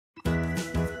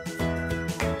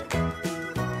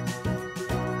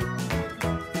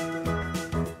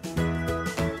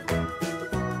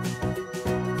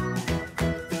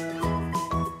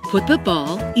Put the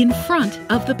ball in front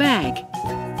of the bag.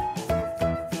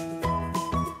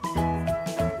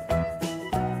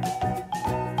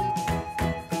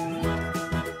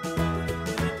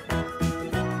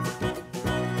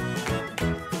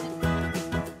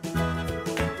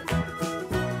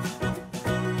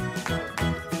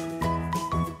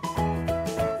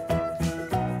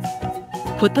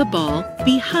 Put the ball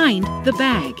behind the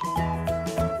bag.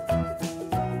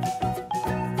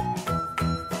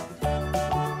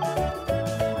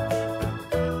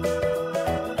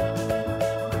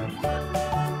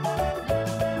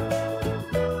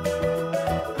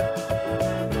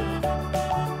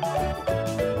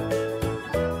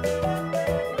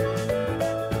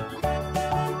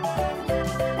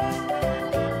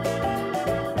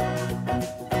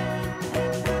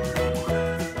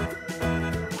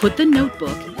 Put the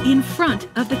notebook in front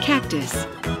of the cactus.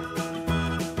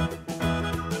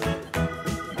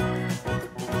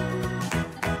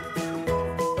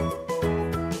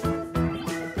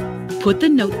 Put the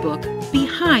notebook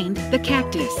behind the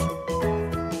cactus.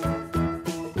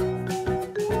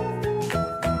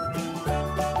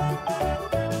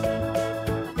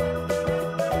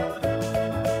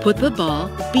 Put the ball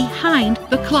behind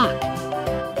the clock.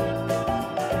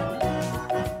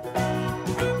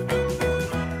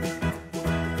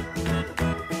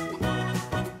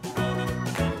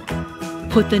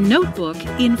 Put the notebook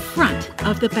in front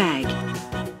of the bag.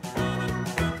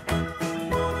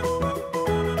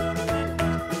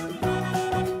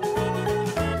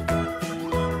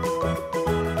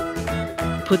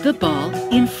 Put the ball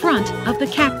in front of the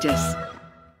cactus.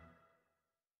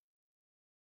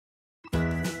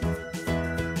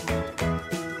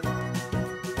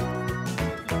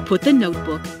 Put the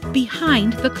notebook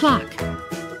behind the clock.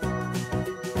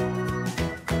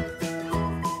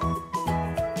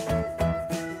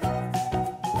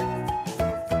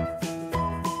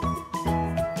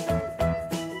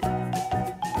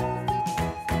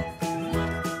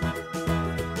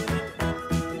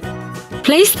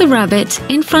 Place the rabbit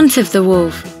in front of the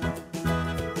wolf.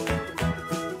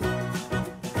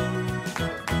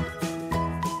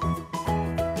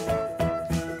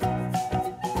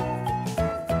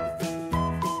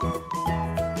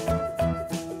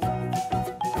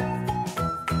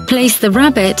 Place the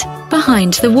rabbit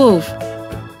behind the wolf.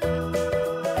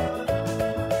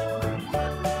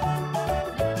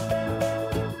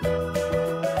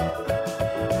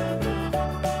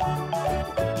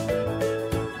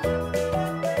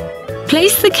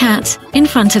 Place the cat in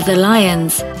front of the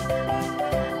lions.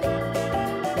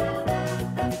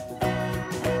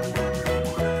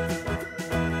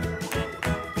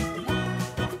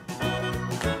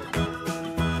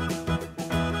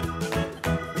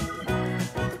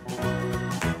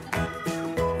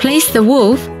 Place the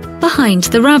wolf behind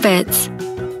the rabbits.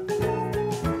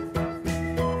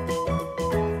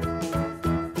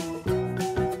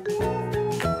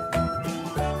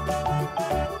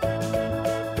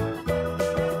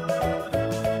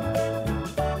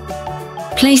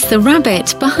 Place the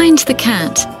rabbit behind the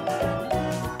cat.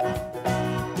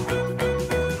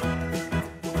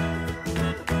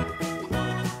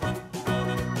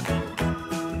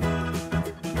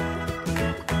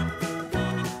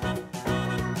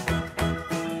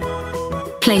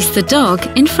 Place the dog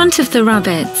in front of the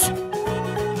rabbits.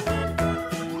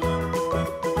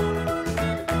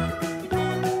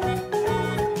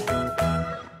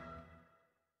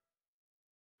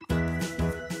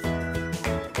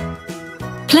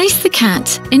 Place the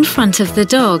cat in front of the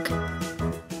dog.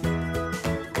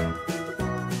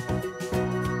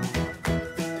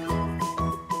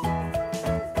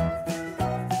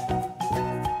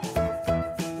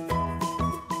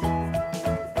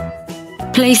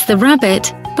 Place the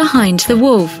rabbit behind the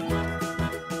wolf.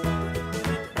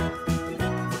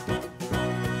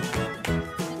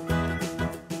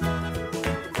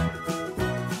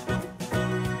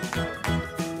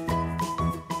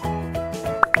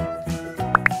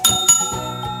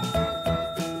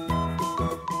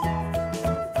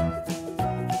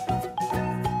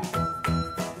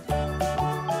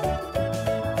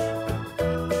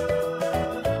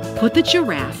 Put the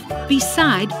giraffe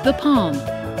beside the palm.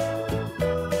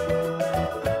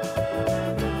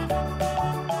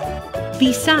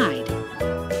 Beside.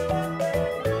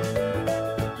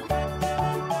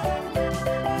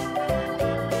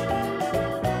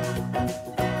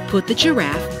 Put the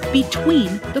giraffe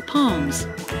between the palms.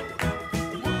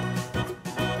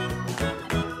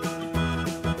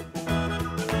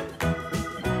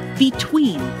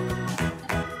 Between.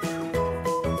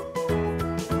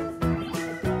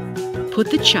 Put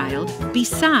the child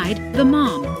beside the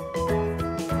mom.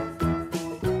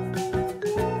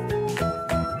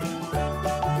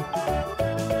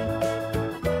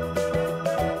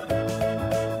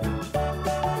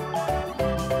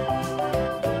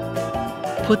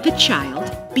 Put the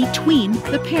child between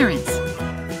the parents.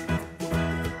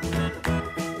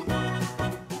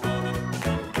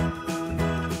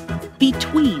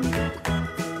 Between.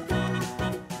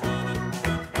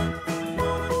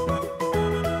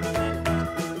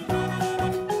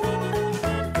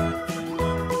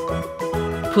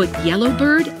 Put yellow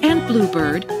bird and blue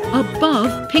bird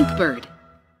above pink bird.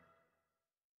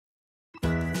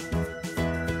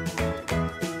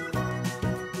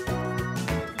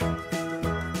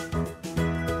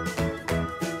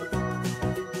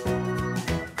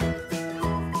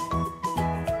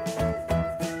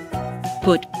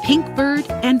 Put pink bird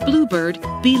and blue bird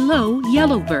below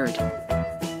yellow bird.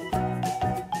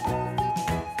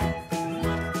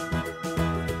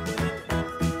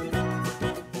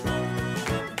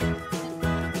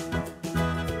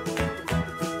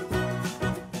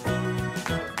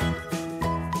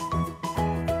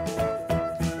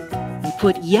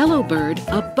 Put yellow bird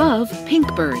above pink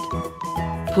bird.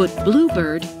 Put blue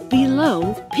bird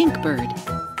below pink bird.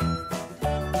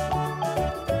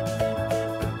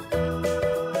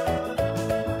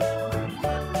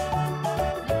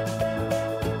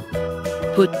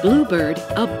 Put blue bird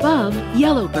above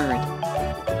yellow bird.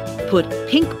 Put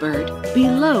pink bird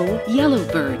below yellow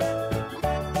bird.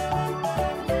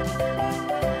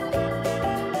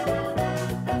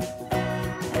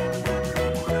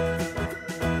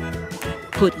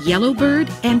 Put yellow bird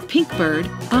and pink bird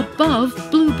above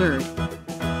blue bird.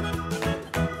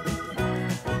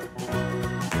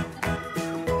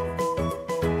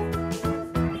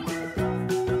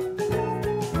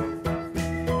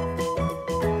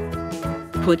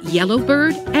 Put yellow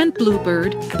bird and blue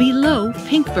bird below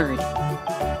pink bird.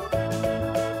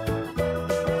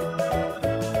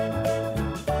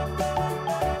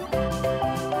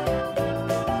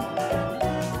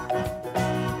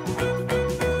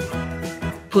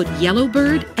 Put yellow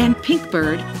bird and pink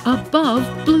bird above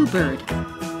blue bird.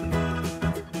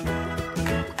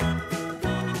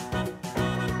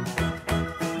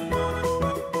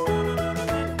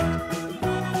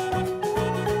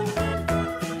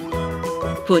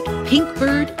 Put pink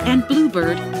bird and blue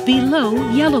bird below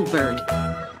yellow bird.